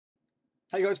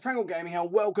Hey guys, Prangell Gaming here.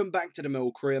 Welcome back to the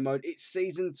Millwall Career Mode. It's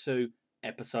Season 2,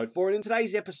 Episode 4. And in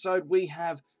today's episode, we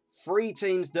have 3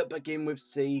 teams that begin with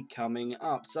C coming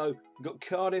up. So, we've got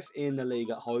Cardiff in the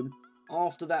league at home.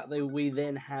 After that, we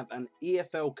then have an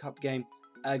EFL Cup game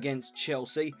against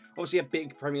Chelsea. Obviously, a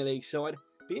big Premier League side.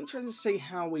 Be interesting to see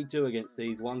how we do against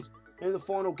these ones. And the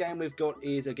final game we've got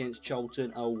is against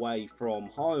Charlton away from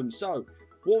home. So,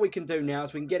 what we can do now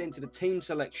is we can get into the team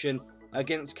selection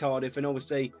against Cardiff, and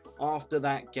obviously after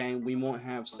that game we might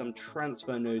have some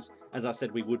transfer news. As I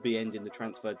said, we would be ending the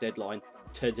transfer deadline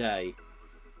today.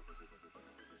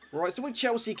 Right, so with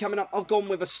Chelsea coming up, I've gone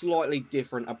with a slightly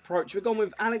different approach. We've gone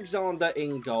with Alexander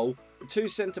in goal, the 2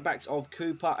 centre-backs of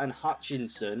Cooper and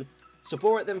Hutchinson.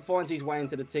 Saboric then finds his way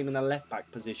into the team in the left-back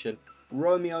position.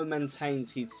 Romeo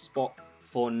maintains his spot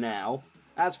for now.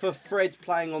 As for Fred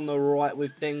playing on the right,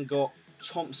 we've then got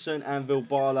Thompson and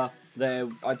Vilbala there.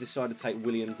 I decided to take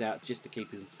Williams out just to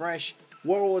keep him fresh.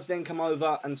 Worrell has then come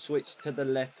over and switched to the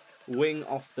left wing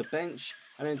off the bench.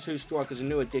 And then 2 strikers,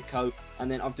 Anua Dicko. And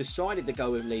then I've decided to go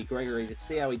with Lee Gregory to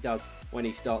see how he does when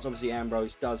he starts. Obviously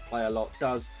Ambrose does play a lot,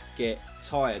 does get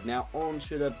tired. Now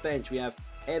onto the bench we have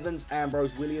Evans,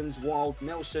 Ambrose, Williams, Wild,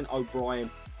 Nelson, O'Brien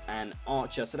and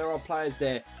Archer. So there are players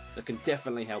there that can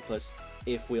definitely help us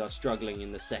if we are struggling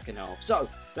in the second half. So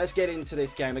let's get into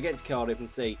this game against Cardiff and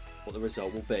see what the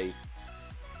result will be.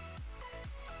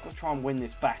 Got to try and win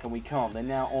this back, and we can't. They're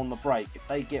now on the break. If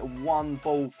they get one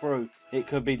ball through, it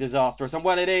could be disastrous. And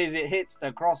well, it is. It hits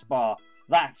the crossbar.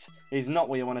 That is not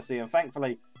what you want to see. And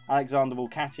thankfully, Alexander will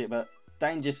catch it, but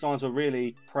danger signs were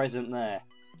really present there.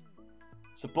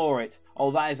 Saboric.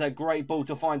 Oh, that is a great ball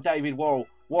to find David Worrell.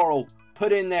 Worrell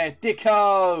put in there.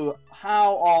 Dicko!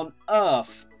 How on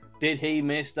earth did he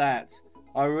miss that?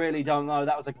 I really don't know.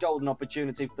 That was a golden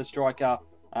opportunity for the striker.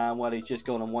 And well, he's just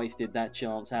gone and wasted that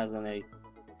chance, hasn't he?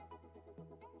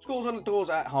 Scores on the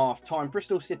doors at half time.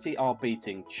 Bristol City are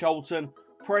beating Charlton.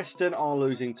 Preston are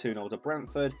losing 2-0 to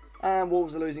Brentford. And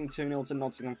Wolves are losing 2-0 to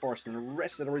Nottingham Forest. And the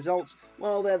rest of the results,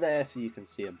 well, they're there so you can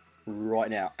see them right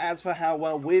now. As for how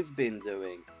well we've been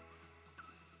doing,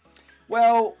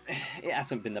 well, it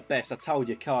hasn't been the best. I told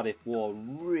you Cardiff were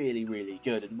really, really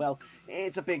good. And, well,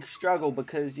 it's a big struggle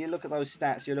because you look at those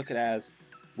stats, you look at ours,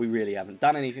 we really haven't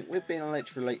done anything. We've been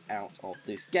literally out of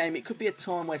this game. It could be a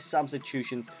time where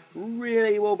substitutions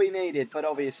really will be needed, but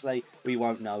obviously we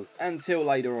won't know until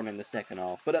later on in the second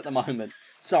half. But at the moment,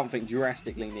 something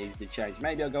drastically needs to change.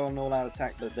 Maybe I'll go on an all-out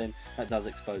attack, but then that does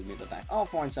expose me at the back. I'll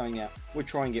find something out. We'll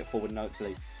try and get forward and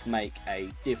hopefully make a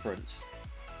difference.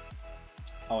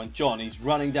 Oh, and John, he's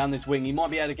running down this wing. He might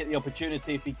be able to get the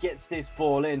opportunity if he gets this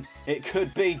ball in. It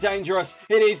could be dangerous.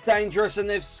 It is dangerous, and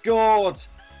they've scored.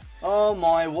 Oh,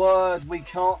 my word. We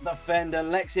can't defend,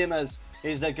 and Lex Immers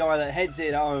is the guy that heads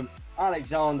it home.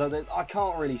 Alexander, I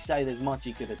can't really say there's much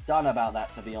he could have done about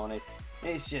that, to be honest.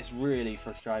 It's just really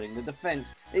frustrating. The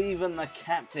defence, even the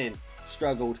captain,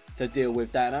 struggled to deal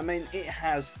with that. I mean, it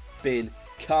has been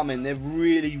coming. They've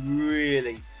really,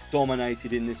 really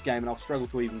dominated in this game, and I've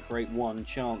struggled to even create one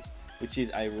chance, which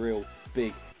is a real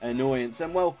big annoyance.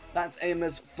 And well, that's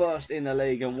Emma's first in the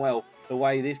league, and well, the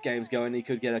way this game's going, he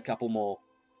could get a couple more.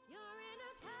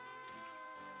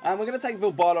 And we're going to take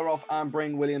Vilbala off and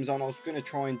bring Williams on. I was going to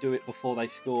try and do it before they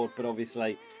scored, but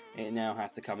obviously it now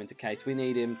has to come into case. We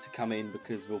need him to come in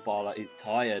because Vilbala is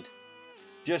tired.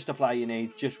 Just a play you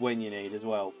need, just when you need as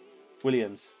well.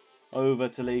 Williams over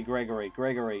to Lee Gregory.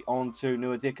 Gregory on to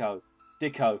Anua Dicko.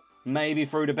 Dicko, maybe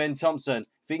through to Ben Thompson.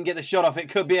 If he can get the shot off, it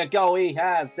could be a goal. He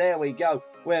has. There we go.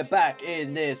 We're back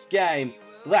in this game.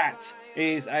 That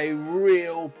is a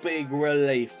real big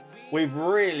relief. We've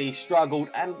really struggled.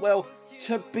 And, well,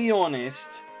 to be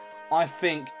honest, I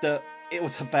think that it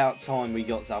was about time we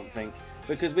got something.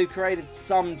 Because we've created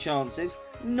some chances.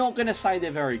 Not going to say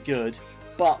they're very good,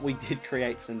 but we did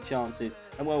create some chances.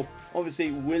 And, well,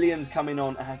 obviously, Williams coming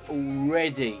on has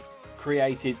already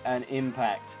created an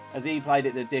impact as he played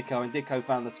it to Dicko, and Dicko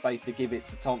found the space to give it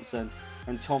to Thompson,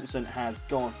 and Thompson has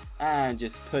gone and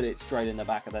just put it straight in the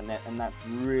back of the net, and that's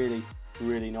really,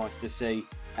 really nice to see.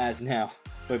 As now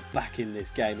we're back in this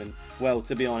game, and well,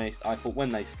 to be honest, I thought when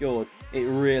they scored it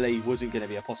really wasn't going to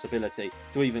be a possibility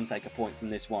to even take a point from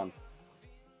this one.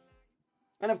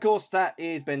 And of course that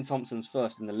is Ben Thompson's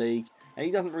first in the league, and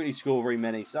he doesn't really score very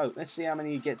many, so let's see how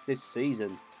many he gets this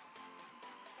season.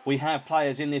 We have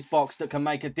players in this box that can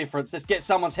make a difference. Let's get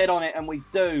someone's head on it, and we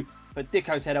do. But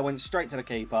Dicko's header went straight to the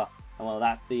keeper. And well,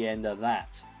 that's the end of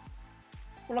that.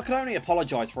 Well, I can only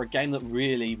apologise for a game that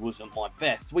really wasn't my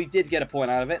best. We did get a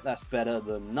point out of it. That's better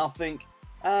than nothing.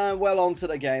 And well, on to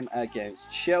the game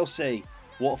against Chelsea.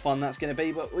 What fun that's going to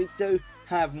be. But we do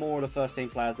have more of the first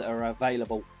team players that are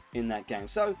available in that game.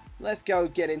 So let's go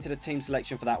get into the team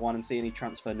selection for that one and see any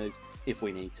transfer news if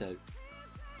we need to.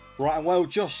 Right, and well,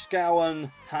 Josh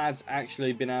Scowen has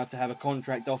actually been able to have a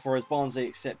contract offer as Barnsley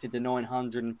accepted the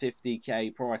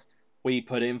 950k price we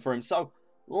put in for him. So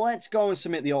let's go and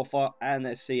submit the offer and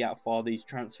let's see how far these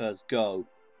transfers go.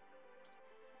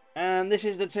 And this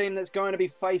is the team that's going to be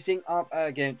facing up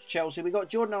against Chelsea. We got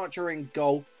Jordan Archer in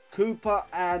goal, Cooper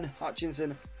and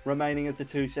Hutchinson remaining as the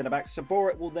two centre-backs.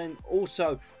 Saborit will then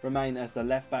also remain as the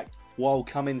left-back, while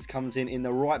Cummins comes in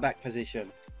the right-back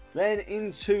position. Then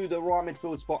into the right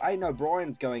midfield spot, Aidan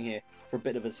O'Brien's going here for a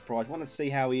bit of a surprise. Want to see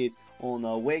how he is on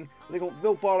the wing. They've got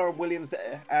Vilbala and Williams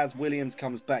there as Williams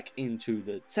comes back into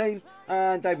the team.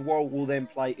 And David Worrell will then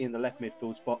play in the left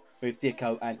midfield spot with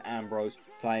Dicko and Ambrose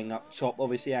playing up top.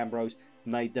 Obviously Ambrose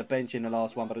made the bench in the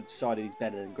last one, but I decided he's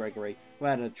better than Gregory, who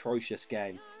had an atrocious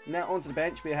game. Now onto the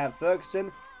bench we have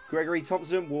Ferguson, Gregory,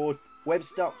 Thompson, Ward,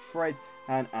 Webster, Fred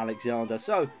and Alexander.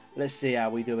 So let's see how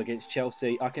we do against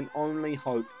Chelsea. I can only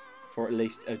hope for at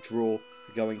least a draw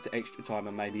going to extra time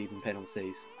and maybe even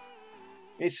penalties.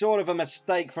 It's sort of a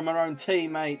mistake from our own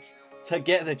teammates to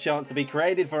get the chance to be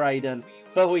created for Aidan,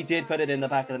 but we did put it in the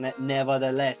back of the net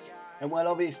nevertheless. And well,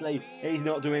 obviously he's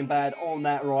not doing bad on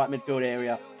that right midfield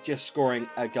area, just scoring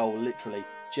a goal literally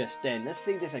just then. Let's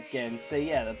see this again. See,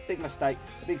 yeah, the big mistake,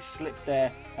 the big slip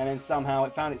there, and then somehow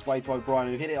it found its way to O'Brien,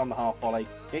 who hit it on the half volley.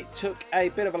 It took a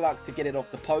bit of a luck to get it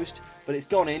off the post, but it's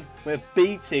gone in. We're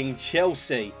beating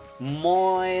Chelsea.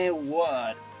 My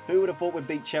word. Who would have thought we'd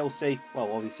beat Chelsea?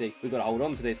 Well, obviously, we've got to hold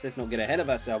on to this. Let's not get ahead of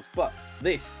ourselves, but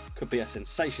this could be a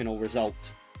sensational result.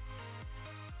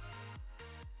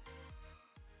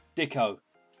 Dicko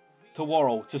to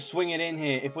Worrell to swing it in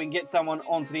here. If we can get someone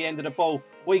onto the end of the ball,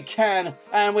 we can,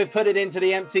 and we've put it into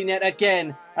the empty net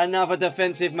again. Another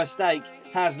defensive mistake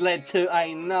has led to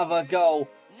another goal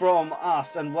from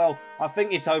us, and well, I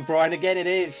think it's O'Brien again. It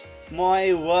is.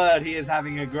 My word, he is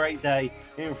having a great day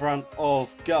in front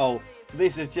of goal.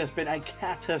 This has just been a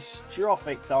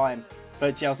catastrophic time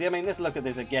for Chelsea. I mean, let's look at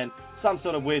this again. Some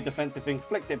sort of weird defensive thing,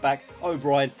 flicked it back,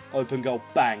 O'Brien, open goal,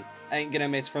 bang. Ain't gonna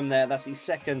miss from there. That's his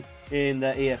second in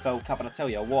the EFL Cup, and I tell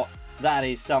you what, that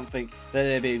is something that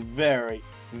they'd be very,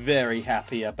 very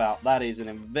happy about. That is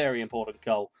a very important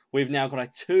goal. We've now got a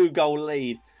 2-goal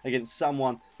lead against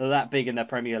someone that big in the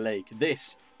Premier League.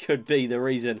 This could be the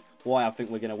reason why I think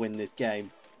we're going to win this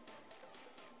game.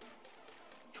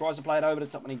 Tries to play it over the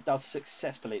top and he does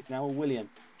successfully. It's now William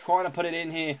trying to put it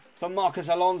in here for Marcus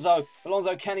Alonso.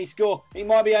 Alonso, can he score? He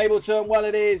might be able to, and well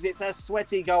it is. It's a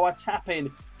sweaty goal, a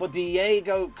tap-in for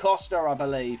Diego Costa, I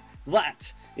believe.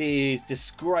 That is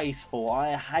disgraceful.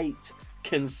 I hate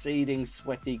conceding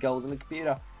sweaty goals, and the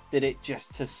computer did it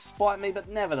just to spite me, but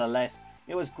nevertheless,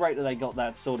 it was great that they got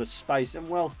that sort of space. And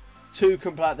well, to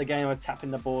complete the game of tapping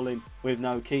the ball in with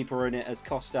no keeper in it, as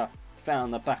Costa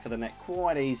found the back of the net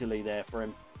quite easily there for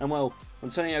him. And well,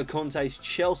 Antonio Conte's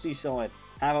Chelsea side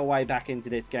have a way back into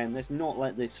this game. Let's not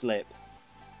let this slip.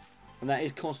 And that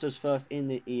is Costa's first in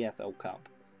the EFL Cup.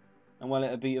 And well,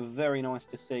 it would be very nice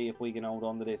to see if we can hold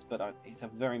on to this, but it's a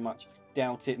very much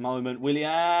doubt it moment.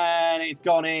 Willian, it's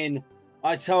gone in.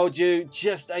 I told you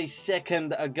just a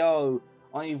second ago,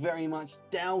 I very much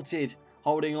doubted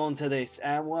holding on to this.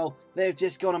 And well, they've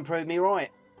just gone and proved me right.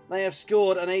 They have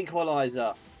scored an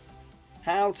equaliser.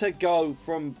 How to go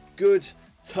from good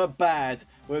to bad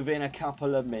within a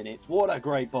couple of minutes. What a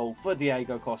great ball for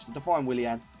Diego Costa to find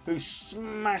Willian, who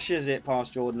smashes it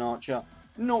past Jordan Archer.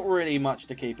 Not really much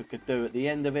the keeper could do at the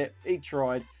end of it. He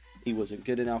tried. He wasn't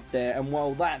good enough there. And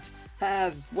while that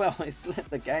has, well, it's let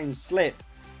the game slip.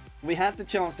 We had the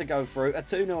chance to go through. A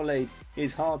 2-0 lead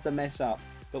is hard to mess up.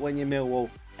 But when you're Millwall,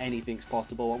 anything's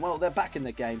possible. And well, they're back in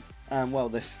the game. And well,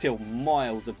 there's still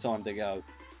miles of time to go.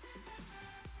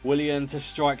 Willian to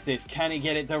strike this. Can he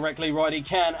get it directly right? He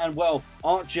can. And well,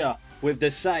 Archer with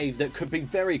the save that could be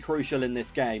very crucial in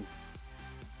this game.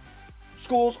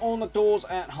 Scores on the doors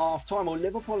at half-time. Well,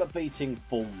 Liverpool are beating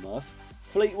Bournemouth.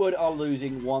 Fleetwood are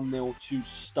losing 1-0 to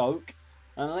Stoke.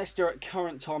 And Leicester at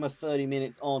current time of 30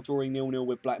 minutes are drawing 0-0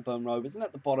 with Blackburn Rovers. And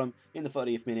at the bottom, in the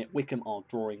 30th minute, Wickham are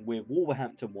drawing with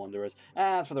Wolverhampton Wanderers.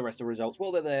 As for the rest of the results,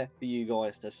 well, they're there for you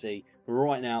guys to see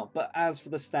right now. But as for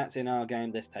the stats in our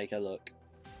game, let's take a look.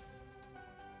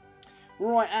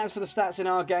 Right, as for the stats in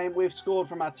our game, we've scored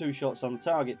from our 2 shots on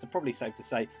target. So probably safe to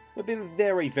say we've been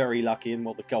very, very lucky, and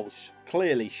well, the goals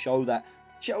clearly show that.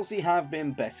 Chelsea have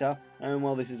been better, and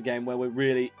well, this is a game where we're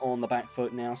really on the back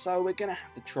foot now, so we're going to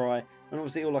have to try. And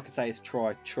obviously all I can say is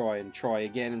try, and try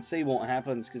again and see what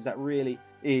happens, because that really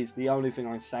is the only thing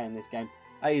I can say in this game.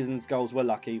 Aidan's goals were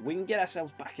lucky. We can get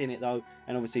ourselves back in it though,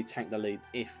 and obviously tank the lead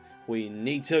if we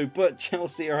need to. But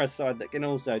Chelsea are a side that can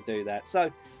also do that.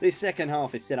 So this second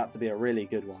half is set up to be a really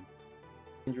good one.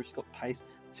 Dangerous got pace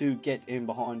to get in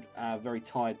behind a very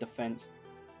tired defence.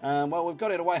 Well, we've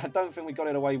got it away. I don't think we got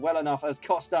it away well enough as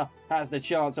Costa has the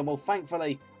chance. And well,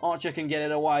 thankfully, Archer can get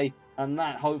it away. And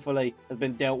that, hopefully, has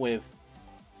been dealt with.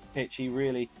 Pitch, he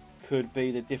really could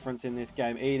be the difference in this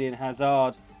game. Eden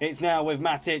Hazard. It's now with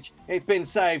Matic. It's been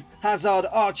saved. Hazard,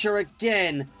 Archer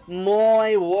again.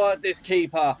 My word, this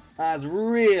keeper has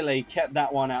really kept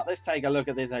that one out. Let's take a look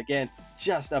at this again.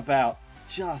 Just about.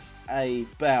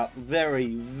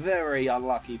 Very, very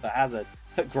unlucky for Hazard.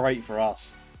 But great for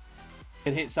us.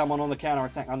 Can hit someone on the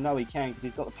counter-attack. I know he can because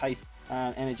he's got the pace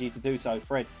and energy to do so.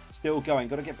 Fred, still going.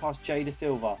 Got to get past Jay De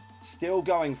Silva. Still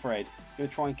going, Fred. Going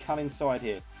to try and cut inside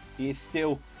here. He is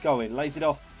still going. Lays it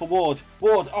off for Ward.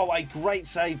 Ward, oh, a great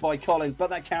save by Collins. But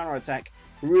that counter-attack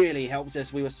really helped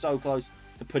us. We were so close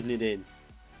to putting it in.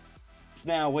 It's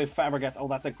now with Fabregas. Oh,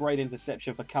 that's a great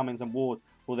interception for Cummins. And Ward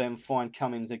will then find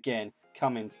Cummins again.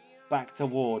 Cummins back to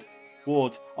Ward.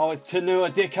 Ward. Oh, it's Tanua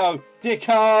Dicko.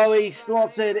 Dicko, he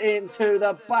slots it into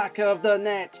the back of the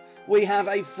net. We have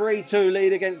a 3-2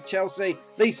 lead against Chelsea.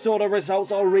 These sort of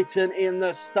results are written in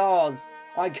the stars.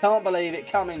 I can't believe it.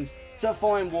 Cummins to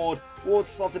find Ward. Ward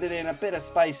slotted it in a bit of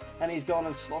space and he's gone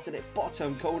and slotted it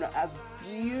bottom corner as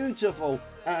beautiful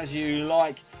as you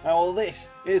like. Well, this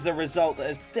is a result that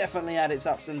has definitely had its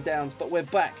ups and downs, but we're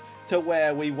back to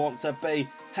where we want to be,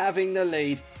 having the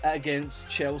lead against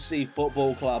Chelsea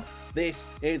Football Club. This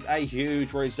is a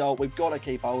huge result. We've got to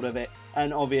keep hold of it.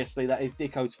 And obviously that is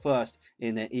Dicko's first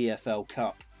in the EFL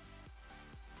Cup.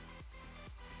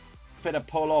 Bit of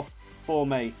pull off for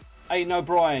me. Aidan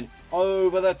O'Brien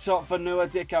over the top for Nua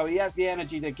Dicko. He has the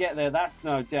energy to get there, that's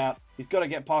no doubt. He's got to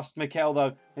get past Mikel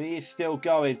though, and he is still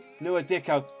going. Nua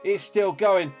Dicko is still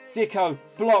going. Dicko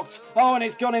blocked. Oh, and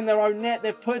it's gone in their own net.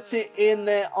 They've put it in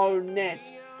their own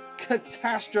net.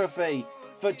 Catastrophe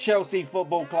for Chelsea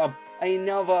Football Club.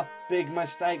 Another big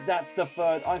mistake. That's the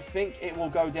third. I think it will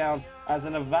go down as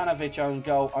an Ivanovic own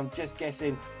goal. I'm just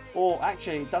guessing. Or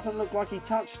actually, it doesn't look like he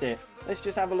touched it. Let's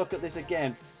just have a look at this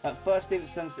again. At first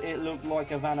instance, it looked like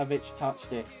Ivanovic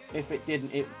touched it. If it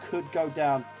didn't, it could go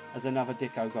down as another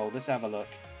Dicko goal. Let's have a look.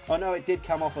 Oh no, it did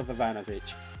come off of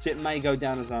Ivanovic. So it may go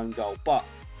down as own goal. But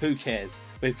who cares?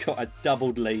 We've got a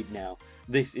doubled lead now.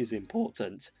 This is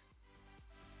important.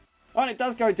 Oh, and it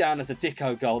does go down as a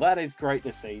Dicko goal. That is great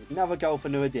to see. Another goal for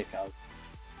Nua Dicko.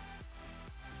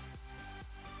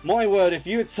 My word, if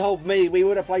you had told me we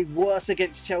would have played worse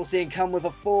against Chelsea and come with a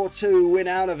 4-2 win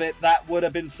out of it, that would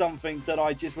have been something that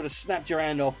I just would have snapped your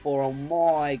hand off for. Oh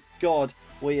my God,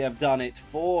 we have done it.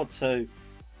 4-2.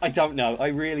 I don't know. I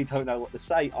really don't know what to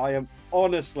say. I am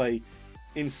honestly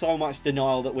in so much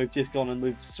denial that we've just gone and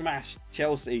we've smashed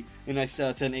Chelsea in a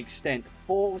certain extent.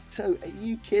 4-2. Are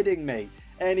you kidding me?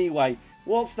 Anyway,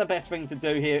 what's the best thing to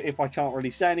do here if I can't really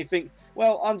say anything?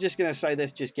 Well, I'm just going to say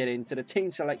let's just get into the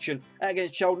team selection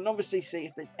against Charlton. Obviously, see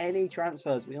if there's any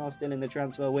transfers. We are still in the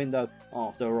transfer window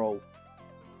after all.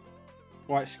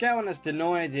 Right, Scowen has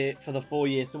denied it for the 4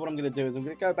 years. So what I'm going to do is I'm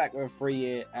going to go back with a 3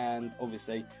 year and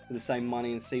obviously with the same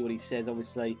money and see what he says.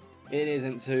 Obviously, it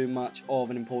isn't too much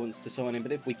of an importance to sign him.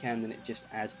 But if we can, then it just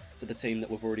adds to the team that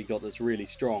we've already got that's really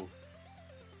strong.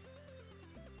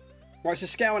 Right, so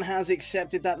Scowen has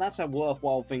accepted that. That's a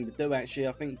worthwhile thing to do, actually.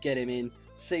 I think get him in,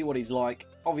 see what he's like.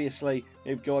 Obviously,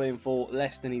 we've got him for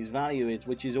less than his value is,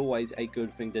 which is always a good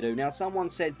thing to do. Now, someone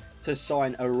said to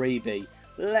sign Aribi.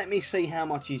 Let me see how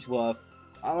much he's worth.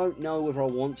 I don't know whether I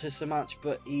want to so much,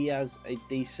 but he has a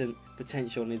decent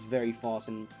potential and is very fast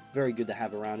and very good to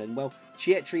have around. And, well,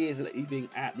 Chietri is leaving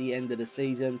at the end of the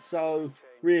season, so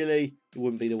really, it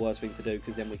wouldn't be the worst thing to do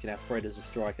because then we can have Fred as a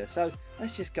striker. So,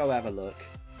 let's just go have a look.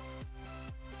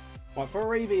 Right, for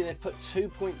Aribi, they've put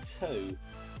 2.2.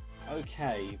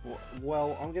 Okay,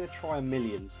 well, I'm going to try $1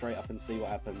 million straight up and see what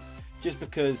happens. Just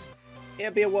because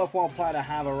it'd be a worthwhile player to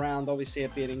have around. Obviously,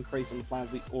 it'd be an increase on the plans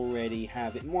we already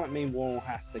have. It might mean Wall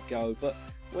has to go, but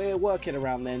we're working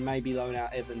around then. Maybe loan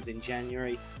out Evans in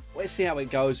January. Let's see how it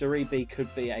goes. Aribi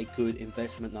could be a good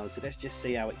investment, though, so let's just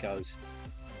see how it goes.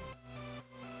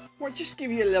 Right, just to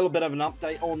give you a little bit of an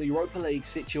update on the Europa League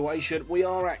situation. We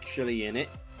are actually in it.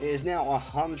 It is now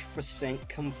 100%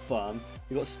 confirmed.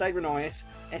 We've got Stade Rennais,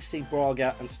 SC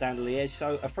Braga and Standard Liège.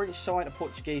 So a French side, a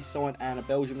Portuguese side and a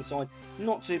Belgium side.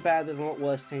 Not too bad. There's a lot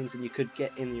worse teams than you could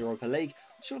get in the Europa League.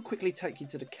 I just want to quickly take you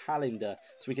to the calendar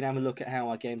so we can have a look at how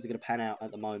our games are going to pan out at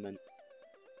the moment.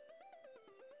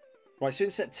 Right, so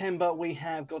in September we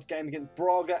have got a game against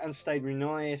Braga and Stade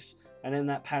Rennais. And then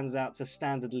that pans out to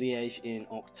Standard Liège in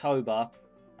October.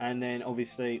 And then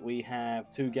obviously we have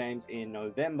 2 games in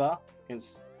November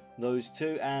against those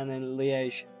two, and then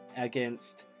Liège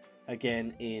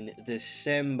again in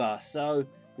December. So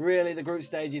really, the group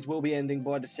stages will be ending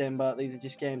by December. These are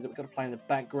just games that we've got to play in the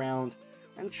background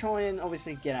and try and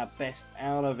obviously get our best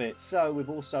out of it. So we've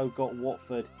also got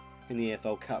Watford in the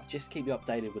EFL Cup. Just keep you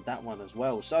updated with that one as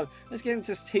well. So let's get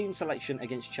into team selection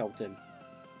against Charlton.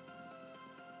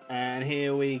 And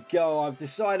here we go. I've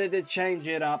decided to change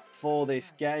it up for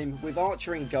this game with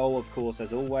Archer in goal, of course,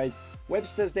 as always.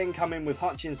 Webster's then come in with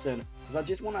Hutchinson, because I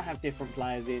just want to have different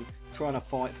players in trying to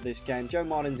fight for this game. Joe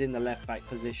Martin's in the left back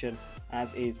position,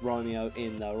 as is Romeo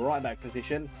in the right back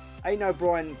position. Aidan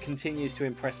O'Brien continues to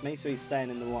impress me, so he's staying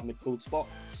in the right midfield spot.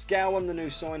 Scowen, the new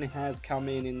signing, has come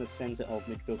in the centre of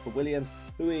midfield for Williams,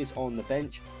 who is on the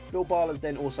bench. Phil Barler's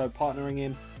then also partnering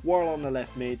him. Worrell on the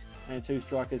left mid, and two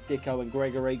strikers, Dicko and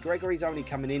Gregory. Gregory's only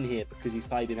coming in here because he's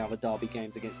played in other derby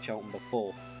games against Charlton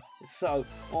before. So,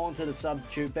 on to the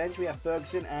substitute bench. We have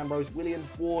Ferguson, Ambrose, Williams,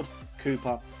 Ward,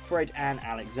 Cooper, Fred and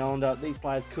Alexander. These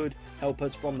players could help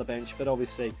us from the bench, but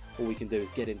obviously all we can do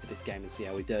is get into this game and see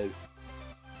how we do.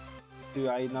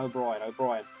 To Aidan O'Brien.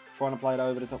 O'Brien trying to play it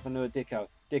over the top for Nua Dicko.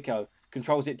 Dicko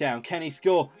controls it down. Can he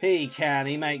score? He can.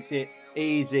 He makes it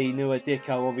easy. Nua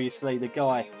Dicko, obviously, the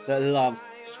guy that loves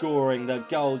scoring the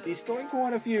goals. He's scoring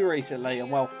quite a few recently,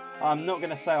 and well, I'm not going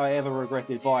to say I ever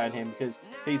regretted buying him because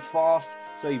he's fast,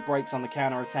 so he breaks on the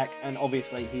counter-attack, and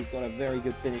obviously he's got a very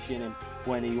good finish in him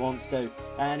when he wants to.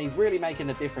 And he's really making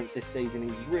a difference this season.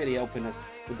 He's really helping us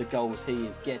with the goals he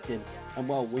is getting. And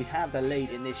well, we have the lead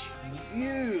in this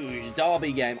huge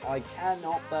derby game. I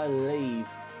cannot believe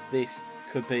this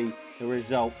could be the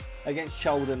result against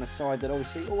Charlton, a side that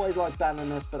obviously always like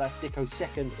battling us, but that's Dicko's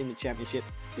second in the Championship.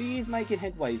 But he is making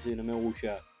headways in a Millwall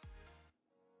shirt.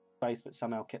 But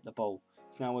somehow kept the ball.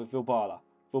 It's now with Vilbala.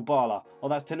 Vilbala. Oh,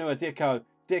 that's Tanua Dicko.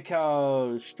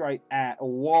 Dicko straight at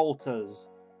Walters.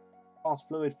 Fast,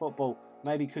 fluid football.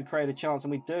 Maybe could create a chance, and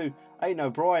we do. Aidan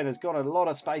O'Brien has got a lot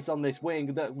of space on this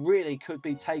wing that really could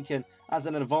be taken as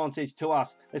an advantage to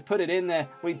us. Let's put it in there.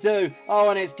 We do. Oh,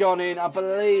 and it's gone in. I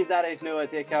believe that is Nua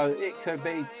Dicko. It could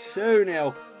be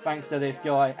 2-0 thanks to this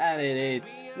guy, and it is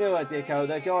Nua Dicko,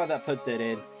 the guy that puts it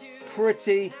in.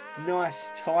 Pretty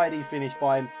nice, tidy finish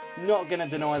by him. Not going to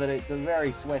deny that it's a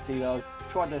very sweaty though.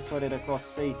 Tried to sweat it across,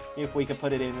 see if we could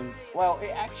put it in, and well,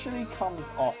 it actually comes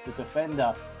off the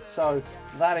defender. So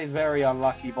that is very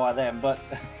unlucky by them, but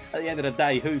at the end of the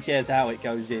day, who cares how it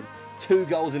goes in? 2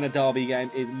 goals in a derby game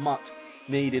is much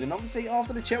needed, and obviously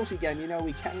after the Chelsea game, you know,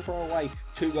 we can throw away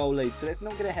 2-goal leads, so let's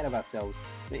not get ahead of ourselves.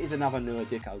 It is another Nua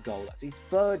Dicko goal. That's his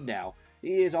 3rd now.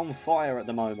 He is on fire at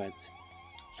the moment.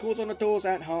 Scores on the doors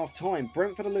at half-time.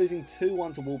 Brentford are losing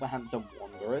 2-1 to Wolverhampton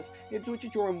Wanderers. Ipswich are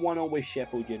drawing 1-1 with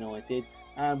Sheffield United.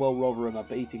 And well, Rotherham are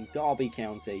beating Derby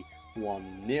County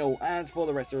 1-0. As for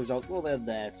the rest of the results, well, they're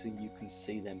there so you can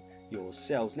see them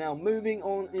yourselves. Now, moving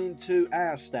on into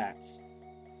our stats.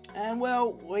 And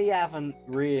well, we haven't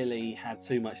really had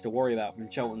too much to worry about from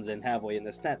Charlton's end, have we? And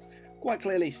the stats quite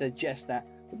clearly suggest that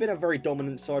we've been a very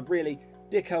dominant side, really.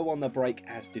 Dicko on the break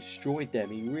has destroyed them.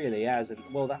 He really has, and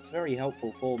well, that's very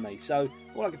helpful for me. So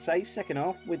all I could say, second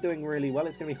half, we're doing really well.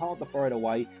 It's going to be hard to throw it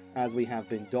away as we have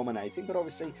been dominating, but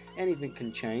obviously anything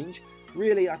can change.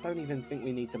 Really, I don't even think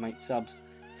we need to make subs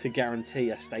to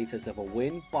guarantee a status of a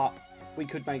win, but we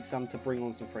could make some to bring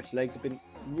on some fresh legs. I've been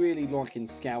really liking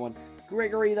Scowen.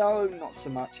 Gregory, though, not so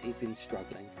much. He's been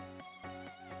struggling.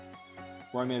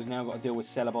 Romeo's now got to deal with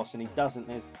Celebos, and he doesn't.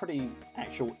 There's pretty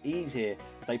actual ease here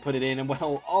as they put it in, and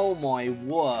well, oh my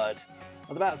word. I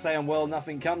was about to say, and well,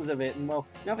 nothing comes of it, and well,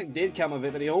 nothing did come of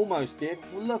it, but he almost did.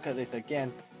 Well, look at this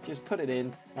again. Just put it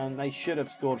in, and they should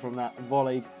have scored from that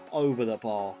volley over the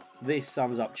bar. This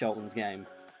sums up Charlton's game.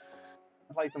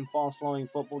 Play some fast-flowing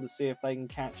football to see if they can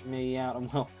catch me out,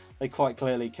 and well, they quite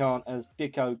clearly can't, as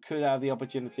Dicko could have the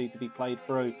opportunity to be played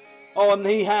through. Oh, and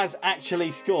he has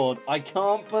actually scored. I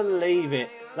can't believe it.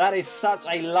 That is such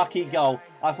a lucky goal.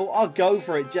 I thought I'll go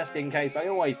for it just in case. I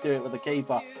always do it with the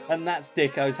keeper, and that's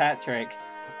Dicko's hat-trick.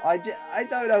 I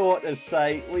don't know what to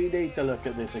say. We need to look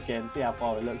at this again, see how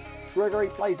far it looks. Gregory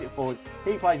plays it forward.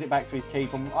 He plays it back to his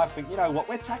keeper. And I think, you know what,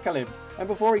 we'll tackle him. And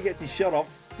before he gets his shot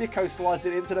off, Dicko slides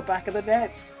it into the back of the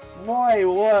net. My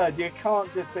word, you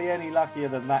can't just be any luckier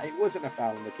than that. It wasn't a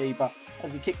foul on the keeper,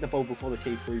 as he kicked the ball before the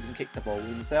keeper even kicked the ball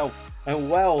himself. And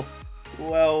well,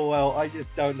 I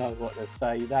just don't know what to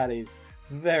say. That is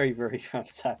very, very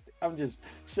fantastic. I'm just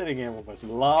sitting here almost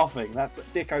laughing. That's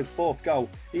Dicko's 4th goal.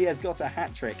 He has got a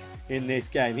hat-trick in this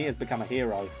game. He has become a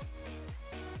hero.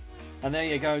 And there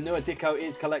you go, Nua Dicko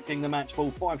is collecting the match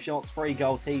ball. 5 shots, 3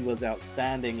 goals. He was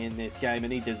outstanding in this game,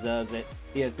 and he deserves it.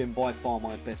 He has been by far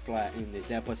my best player in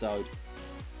this episode.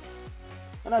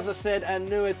 And as I said, a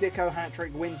newer Dicko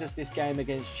hat-trick wins us this game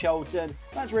against Charlton.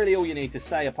 That's really all you need to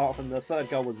say, apart from the third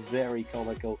goal was very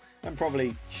comical and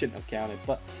probably shouldn't have counted.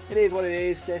 But it is what it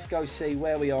is. Let's go see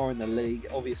where we are in the league.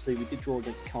 Obviously, we did draw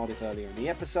against Cardiff earlier in the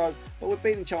episode, but we're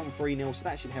beating Charlton 3-0, so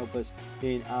that should help us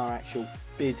in our actual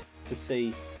bid to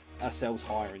see ourselves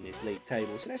higher in this league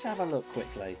table. So let's have a look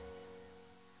quickly.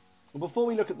 Before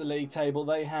we look at the league table,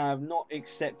 they have not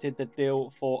accepted the deal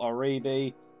for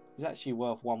Aribi. It's actually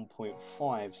worth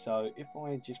 1.5, so if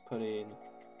I just put in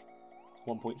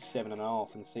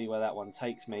 1.7.5 and see where that one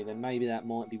takes me, then maybe that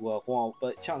might be worthwhile,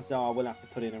 but chances are I will have to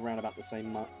put in around about the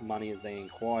same money as they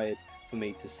inquired for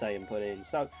me to say and put in.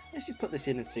 So let's just put this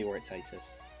in and see where it takes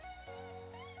us.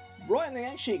 Right, and they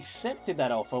actually accepted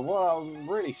that offer. Well, I'm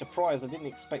really surprised. I didn't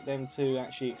expect them to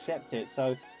actually accept it,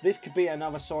 so this could be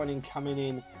another signing coming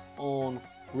in on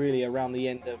really around the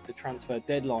end of the transfer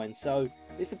deadline, so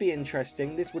this would be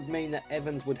interesting. This would mean that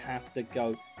Evans would have to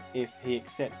go if he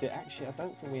accepts it. Actually, I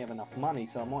don't think we have enough money,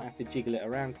 so I might have to jiggle it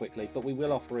around quickly, but we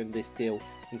will offer him this deal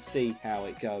and see how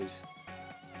it goes.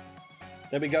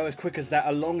 There we go, as quick as that,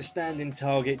 a long-standing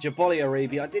target, Jaboli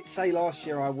Aribi. I did say last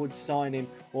year I would sign him,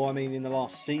 or I mean in the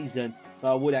last season, that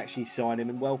I would actually sign him,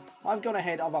 and well, I've gone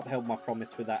ahead, I've upheld my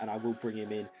promise with that, and I will bring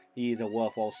him in. He is a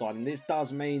worthwhile signing. This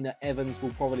does mean that Evans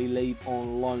will probably leave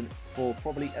on loan for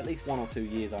probably at least 1 or 2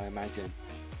 years, I imagine.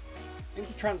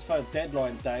 Into transfer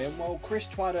deadline day, and well, Chris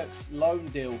Twaddock's loan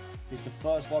deal is the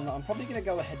first one that I'm probably going to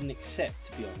go ahead and accept,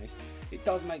 to be honest. It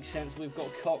does make sense. We've got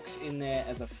Cox in there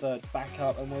as a third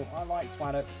backup, and well, I like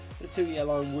Twaddock. The 2-year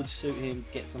loan would suit him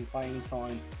to get some playing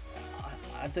time.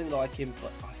 I do like him,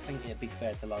 but I think it'd be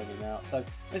fair to loan him out. So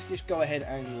let's just go ahead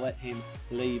and let him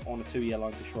leave on a 2-year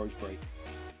loan to Shrewsbury.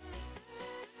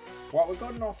 Right, we've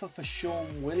got an offer for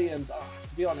Sean Williams.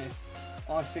 To be honest,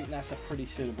 I think that's a pretty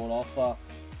suitable offer.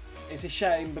 It's a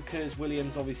shame because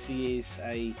Williams obviously is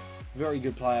a very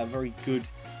good player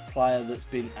that's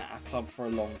been at our club for a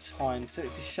long time. So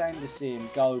it's a shame to see him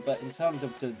go, but in terms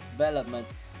of development,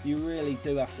 you really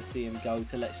do have to see him go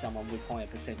to let someone with higher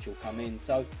potential come in.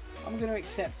 So I'm going to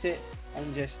accept it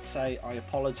and just say I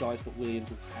apologise, but Williams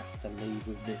will have to leave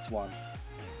with this one.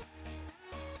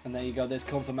 And there you go, there's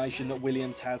confirmation that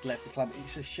Williams has left the club.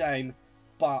 It's a shame,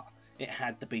 but it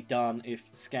had to be done if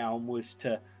Scown was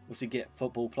to get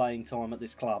football playing time at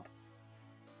this club.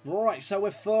 Right, so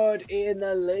we're third in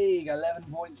the league, 11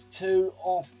 points, 2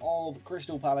 off of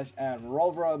Crystal Palace and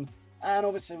Rotherham. And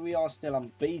obviously we are still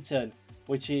unbeaten,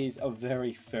 which is a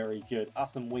very, very good.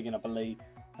 Us and Wigan, I believe.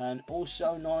 And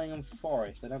also Nottingham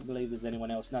Forest. I don't believe there's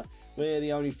anyone else. No, we're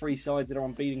the only 3 sides that are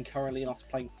unbeaten currently after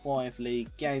playing 5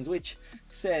 league games, which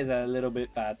says a little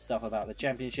bit bad stuff about the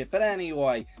championship. But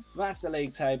anyway, that's the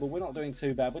league table. We're not doing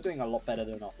too bad. We're doing a lot better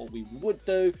than I thought we would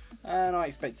do. And I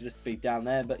expected us to be down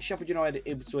there. But Sheffield United,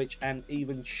 Ipswich and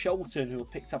even Charlton, who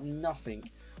have picked up nothing,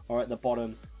 are at the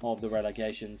bottom of the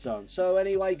relegation zone. So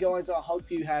anyway, guys, I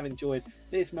hope you have enjoyed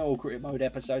this Millwall Career Mode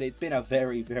episode. It's been a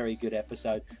very, very good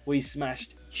episode. We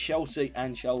smashed Chelsea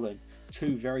and Charlton,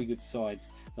 2 very good sides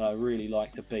that I really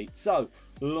like to beat. So,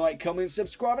 like, comment,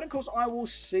 subscribe, and of course, I will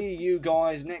see you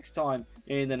guys next time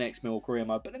in the next Millwall Career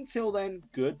Mode. But until then,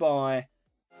 goodbye.